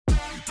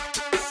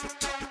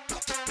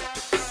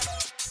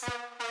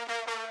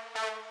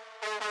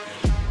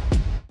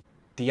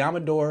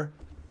Deommodore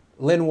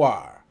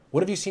Lenoir.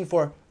 What have you seen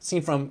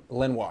from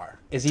Lenoir?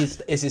 Is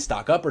his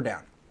stock up or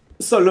down?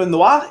 So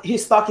Lenoir,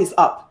 his stock is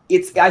up.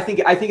 I think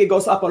it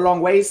goes up a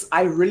long ways.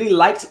 I really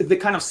liked the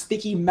kind of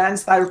sticky man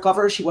style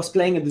coverage he was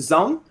playing in the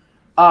zone.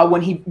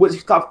 When he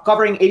was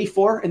covering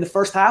 84 in the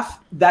first half,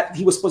 that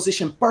he was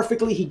positioned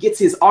perfectly. He gets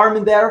his arm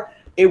in there.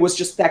 It was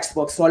just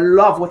textbook. So I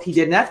love what he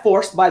did. And that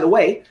forced, by the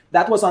way,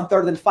 that was on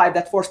 3rd and 5.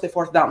 That forced the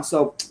 4th down.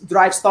 So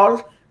drive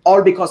stall,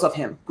 all because of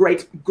him.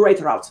 Great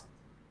route.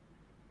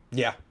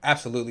 Yeah,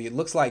 absolutely. It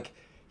looks like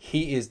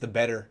he is the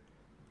better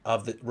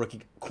of the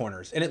rookie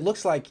corners. And it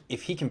looks like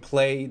if he can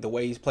play the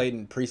way he's played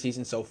in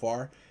preseason so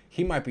far,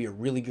 he might be a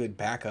really good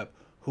backup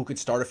who could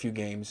start a few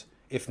games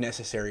if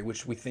necessary,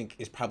 which we think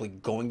is probably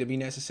going to be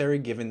necessary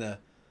given the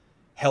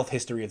health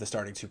history of the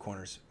starting 2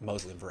 corners,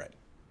 Mosley and Verrett.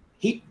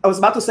 I was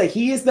about to say,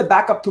 he is the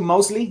backup to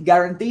Mosley,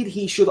 guaranteed.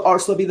 He should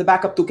also be the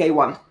backup to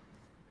K1.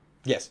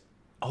 Yes.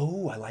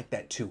 Oh, I like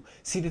that too.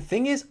 See, the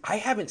thing is, I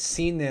haven't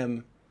seen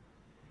them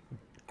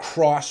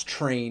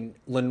cross-train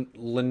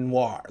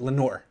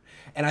Lenoir.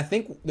 And I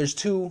think there's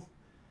 2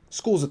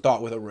 schools of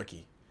thought with a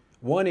rookie.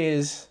 One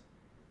is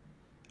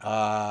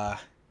throw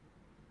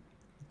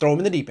him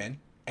in the deep end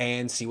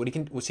and see what he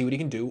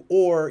can do,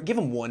 or give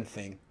him one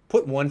thing.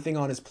 Put one thing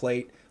on his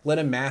plate, let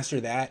him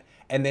master that,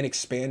 and then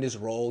expand his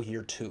role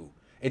year 2.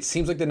 It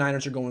seems like the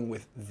Niners are going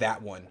with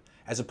that one,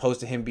 as opposed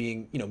to him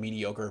being,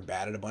 mediocre or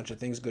bad at a bunch of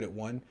things, good at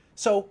one.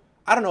 So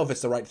I don't know if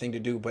it's the right thing to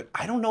do, but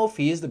I don't know if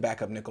he is the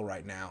backup nickel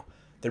right now.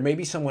 There may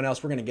be someone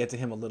else. We're going to get to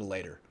him a little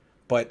later.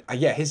 But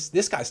yeah,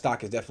 this guy's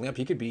stock is definitely up.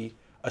 He could be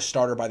a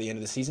starter by the end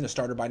of the season, a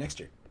starter by next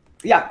year.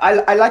 Yeah,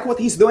 I like what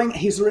he's doing.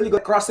 He's really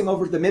good crossing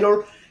over the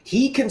middle.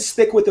 He can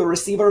stick with the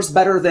receivers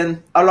better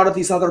than a lot of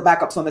these other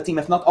backups on the team,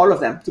 if not all of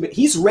them.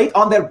 He's right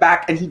on their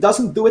back, and he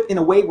doesn't do it in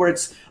a way where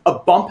it's a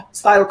bump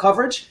style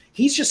coverage.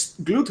 He's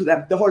just glued to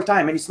them the whole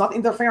time, and it's not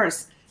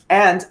interference.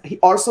 And he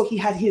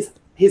had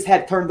his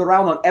head turned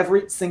around on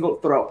every single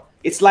throw.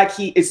 It's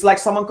like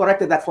someone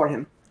corrected that for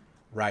him.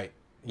 Right.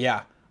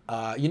 Yeah.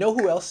 You know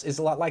who else is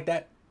a lot like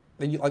that?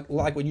 Like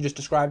what you just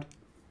described?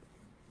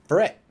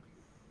 Verrett.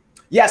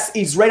 Yes,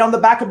 he's right on the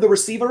back of the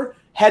receiver,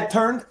 head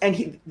turned,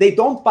 and they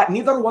don't bite.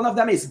 Neither one of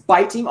them is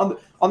biting on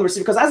the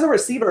receiver. Because as a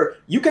receiver,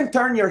 you can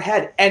turn your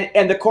head,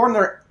 and the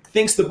corner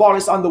thinks the ball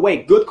is on the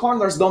way. Good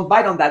corners don't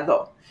bite on that,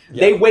 though. Yeah.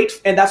 They wait,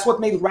 and that's what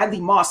made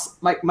Randy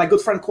Moss, my good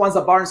friend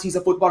Kwanzaa Barnes, he's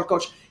a football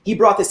coach. He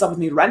brought this up with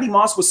me. Randy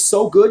Moss was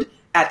so good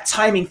at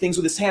timing things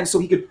with his hands so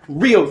he could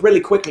reel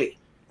really quickly.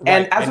 Right.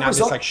 And as a result,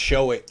 just like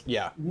show it.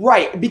 Yeah.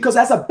 Right. Because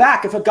as a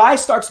back, if a guy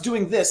starts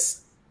doing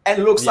this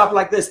and looks up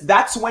like this,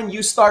 that's when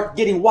you start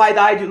getting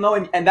wide-eyed,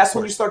 and that's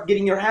when you start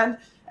getting your hand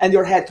and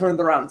your head turned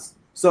around.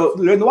 So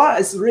Lenoir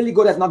is really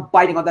good at not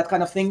biting on that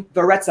kind of thing.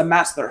 Verrett's a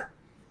master.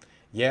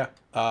 Yeah.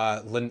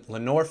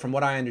 Lenoir, from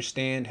what I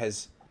understand,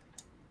 has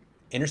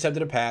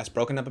intercepted a pass,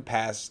 broken up a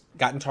pass,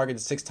 gotten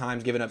targeted 6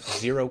 times, given up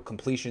 0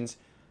 completions.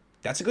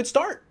 That's a good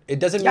start. It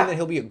doesn't mean that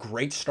he'll be a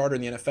great starter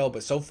in the NFL,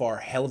 but so far,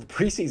 hell of a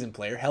preseason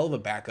player, hell of a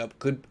backup,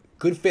 good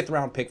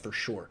 5th-round pick for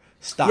sure.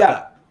 Stock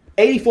up.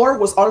 84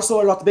 was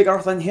also a lot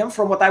bigger than him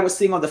from what I was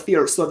seeing on the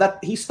field. So that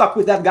he stuck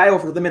with that guy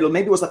over the middle.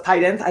 Maybe it was a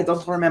tight end. I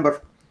don't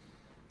remember.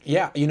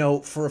 Yeah,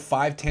 for a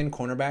 5'10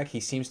 cornerback, he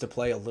seems to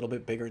play a little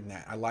bit bigger than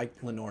that. I like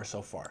Lenoir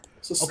so far.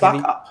 So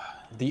stock up.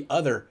 The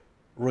other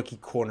rookie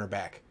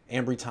cornerback,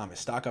 Ambry Thomas,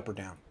 stock up or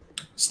down?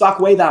 Stock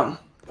way down.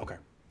 Okay.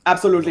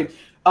 Absolutely.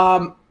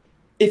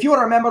 If you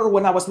remember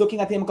when I was looking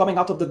at him coming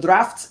out of the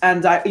draft,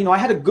 and I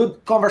had a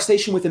good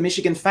conversation with a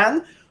Michigan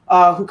fan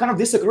who kind of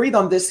disagreed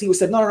on this. He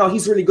said, no,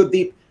 he's really good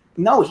deep.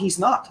 No, he's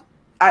not.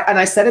 And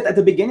I said it at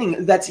the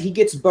beginning that he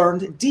gets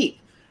burned deep.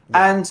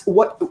 Yeah. And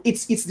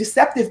it's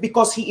deceptive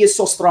because he is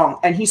so strong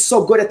and he's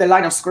so good at the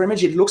line of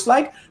scrimmage, it looks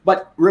like.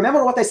 But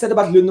remember what I said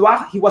about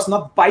Lenoir? He was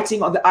not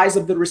biting on the eyes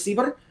of the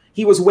receiver.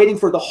 He was waiting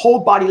for the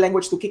whole body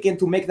language to kick in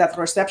to make that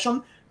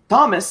reception.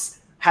 Thomas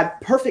had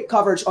perfect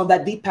coverage on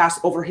that deep pass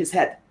over his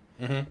head.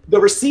 Mm-hmm. The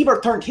receiver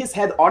turned his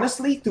head,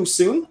 honestly, too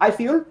soon, I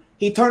feel.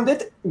 He turned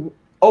it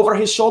over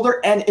his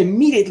shoulder, and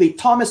immediately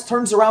Thomas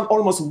turns around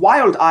almost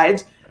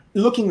wild-eyed,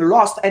 looking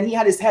lost, and he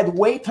had his head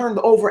way turned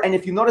over, and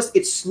if you notice,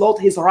 it slowed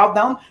his route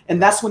down,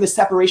 and that's when the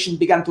separation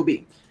began to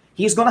be.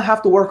 He's going to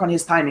have to work on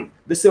his timing.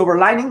 The silver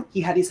lining,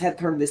 he had his head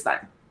turned this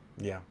time.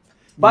 Yeah.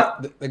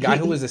 But the guy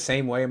who was the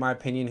same way, in my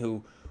opinion,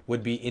 who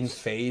would be in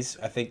phase,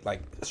 I think,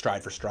 like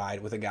stride for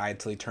stride with a guy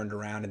until he turned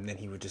around, and then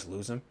he would just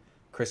lose him,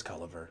 Chris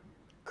Culliver.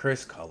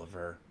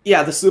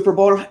 Yeah, the Super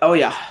Bowl. Oh,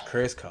 yeah.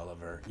 Chris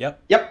Culliver.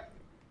 Yep.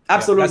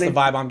 Absolutely. That's the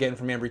vibe I'm getting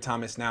from Ambry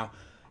Thomas now.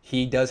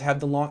 He does have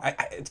the long...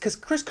 It's because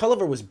Chris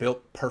Culliver was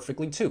built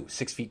perfectly, too.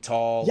 6 feet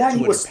tall, yeah,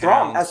 he was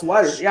strong as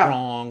well. Yeah.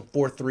 Strong,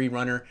 4.3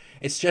 runner.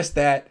 It's just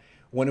that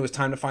when it was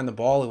time to find the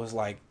ball, it was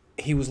like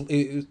he was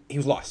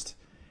lost.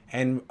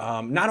 And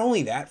not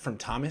only that, from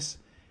Thomas,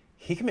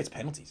 he commits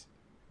penalties.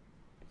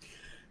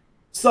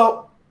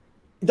 So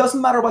it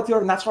doesn't matter what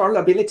your natural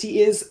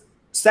ability is.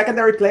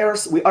 Secondary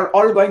players, we are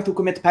all going to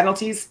commit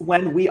penalties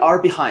when we are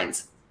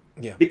behind.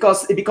 Yeah.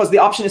 Because the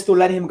option is to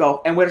let him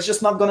go, and we're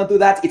just not going to do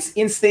that. It's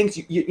instinct,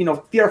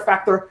 fear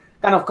factor.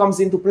 kind of comes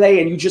into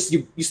play, and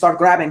you start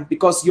grabbing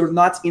because you're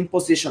not in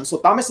position. So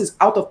Thomas is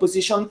out of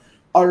position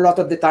a lot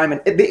of the time,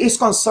 and it is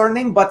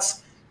concerning, but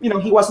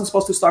he wasn't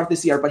supposed to start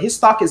this year. But his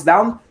stock is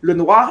down.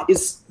 Lenoir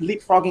is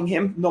leapfrogging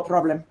him, no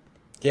problem.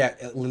 Yeah,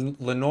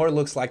 Lenoir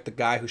looks like the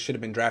guy who should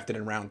have been drafted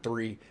in round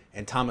 3,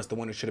 and Thomas the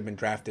one who should have been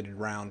drafted in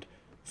round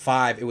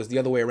 5. It was the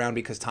other way around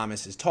because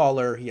Thomas is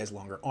taller, he has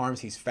longer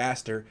arms, he's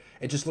faster.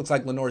 It just looks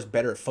like Lenoir's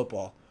better at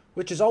football,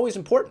 which is always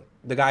important.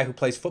 The guy who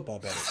plays football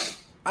better.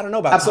 I don't know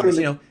about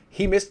Absolutely.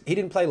 Thomas. He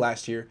didn't play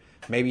last year.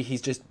 Maybe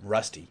he's just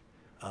rusty.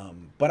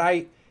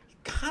 But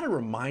kind of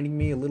reminding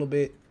me a little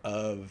bit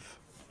of,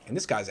 and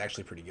this guy's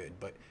actually pretty good,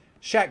 but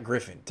Shaq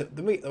Griffin.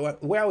 The way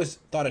I always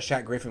thought of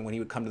Shaq Griffin when he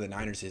would come to the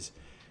Niners is,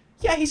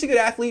 yeah, he's a good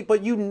athlete,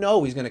 but he's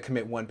going to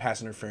commit one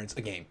pass interference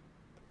a game.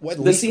 At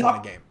least one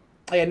a game.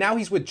 Yeah, now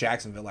he's with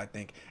Jacksonville, I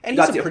think. And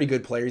he's a pretty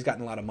good player. He's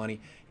gotten a lot of money.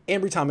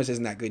 Ambry Thomas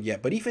isn't that good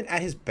yet. But even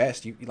at his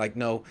best, he's going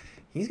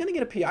to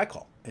get a PI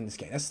call in this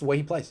game. That's the way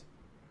he plays.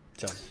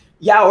 So.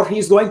 Yeah, or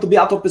he's going to be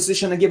out of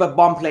position and give up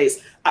bomb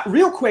plays.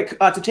 Real quick,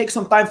 to take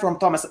some time from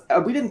Thomas,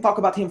 we didn't talk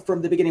about him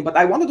from the beginning, but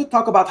I wanted to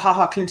talk about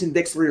Clinton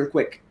Dix real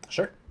quick.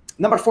 Sure.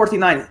 Number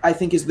 49, I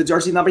think, is the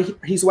jersey number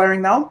he's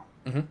wearing now.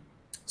 Mm-hmm.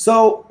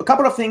 So a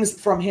couple of things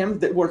from him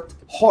that were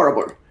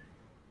horrible.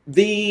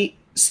 The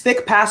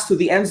stick pass to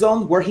the end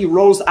zone where he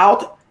rolls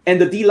out and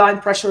the D-line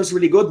pressure is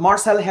really good.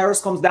 Marcel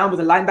Harris comes down with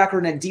a linebacker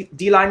and a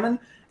D-lineman,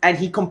 and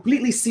he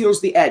completely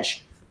seals the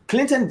edge.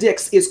 Clinton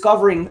Dix is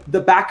covering the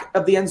back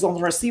of the end zone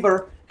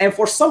receiver, and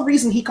for some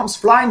reason he comes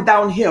flying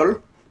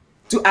downhill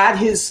to add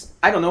his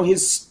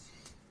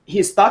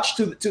touch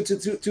to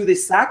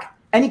this sack,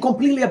 and he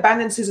completely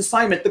abandons his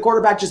assignment. The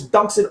quarterback just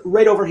dunks it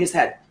right over his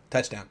head.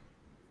 Touchdown.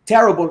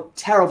 Terrible,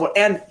 terrible.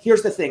 And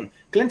here's the thing.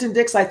 Clinton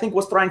Dix, I think,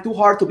 was trying too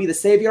hard to be the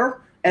savior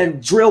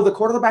and drill the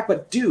quarterback.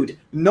 But, dude,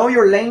 know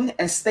your lane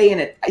and stay in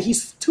it.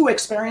 He's too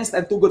experienced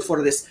and too good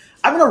for this.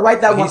 I'm going to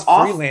write that one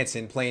off. He's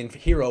freelancing, playing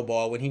hero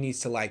ball when he needs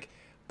to,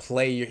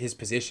 play his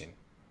position.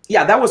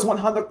 Yeah, that was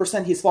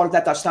 100% his fault,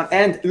 that touchdown.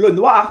 And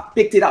Lenoir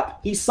picked it up.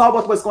 He saw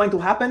what was going to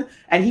happen,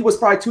 and he was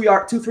probably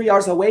 2-3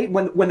 yards away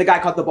when the guy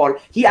caught the ball.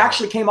 He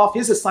actually came off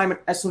his assignment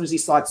as soon as he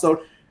saw it.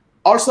 So,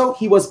 also,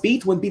 he was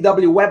beat when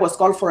B.W. Webb was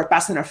called for a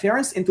pass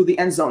interference into the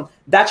end zone.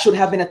 That should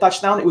have been a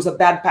touchdown. It was a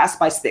bad pass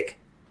by stick.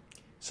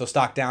 So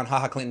stock down,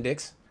 Clinton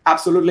Dix?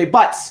 Absolutely.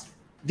 But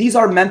these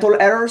are mental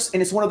errors,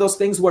 and it's one of those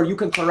things where you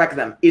can correct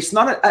them.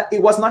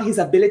 It was not his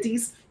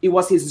abilities. It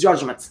was his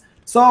judgments.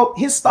 So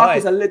his stock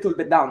is a little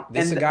bit down.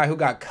 This is a guy who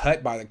got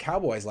cut by the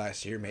Cowboys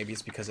last year. Maybe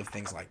it's because of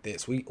things like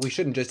this. We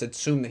shouldn't just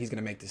assume that he's going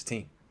to make this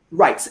team.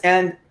 Right.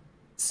 And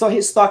so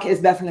his stock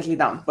is definitely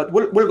down. But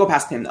we'll go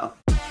past him now.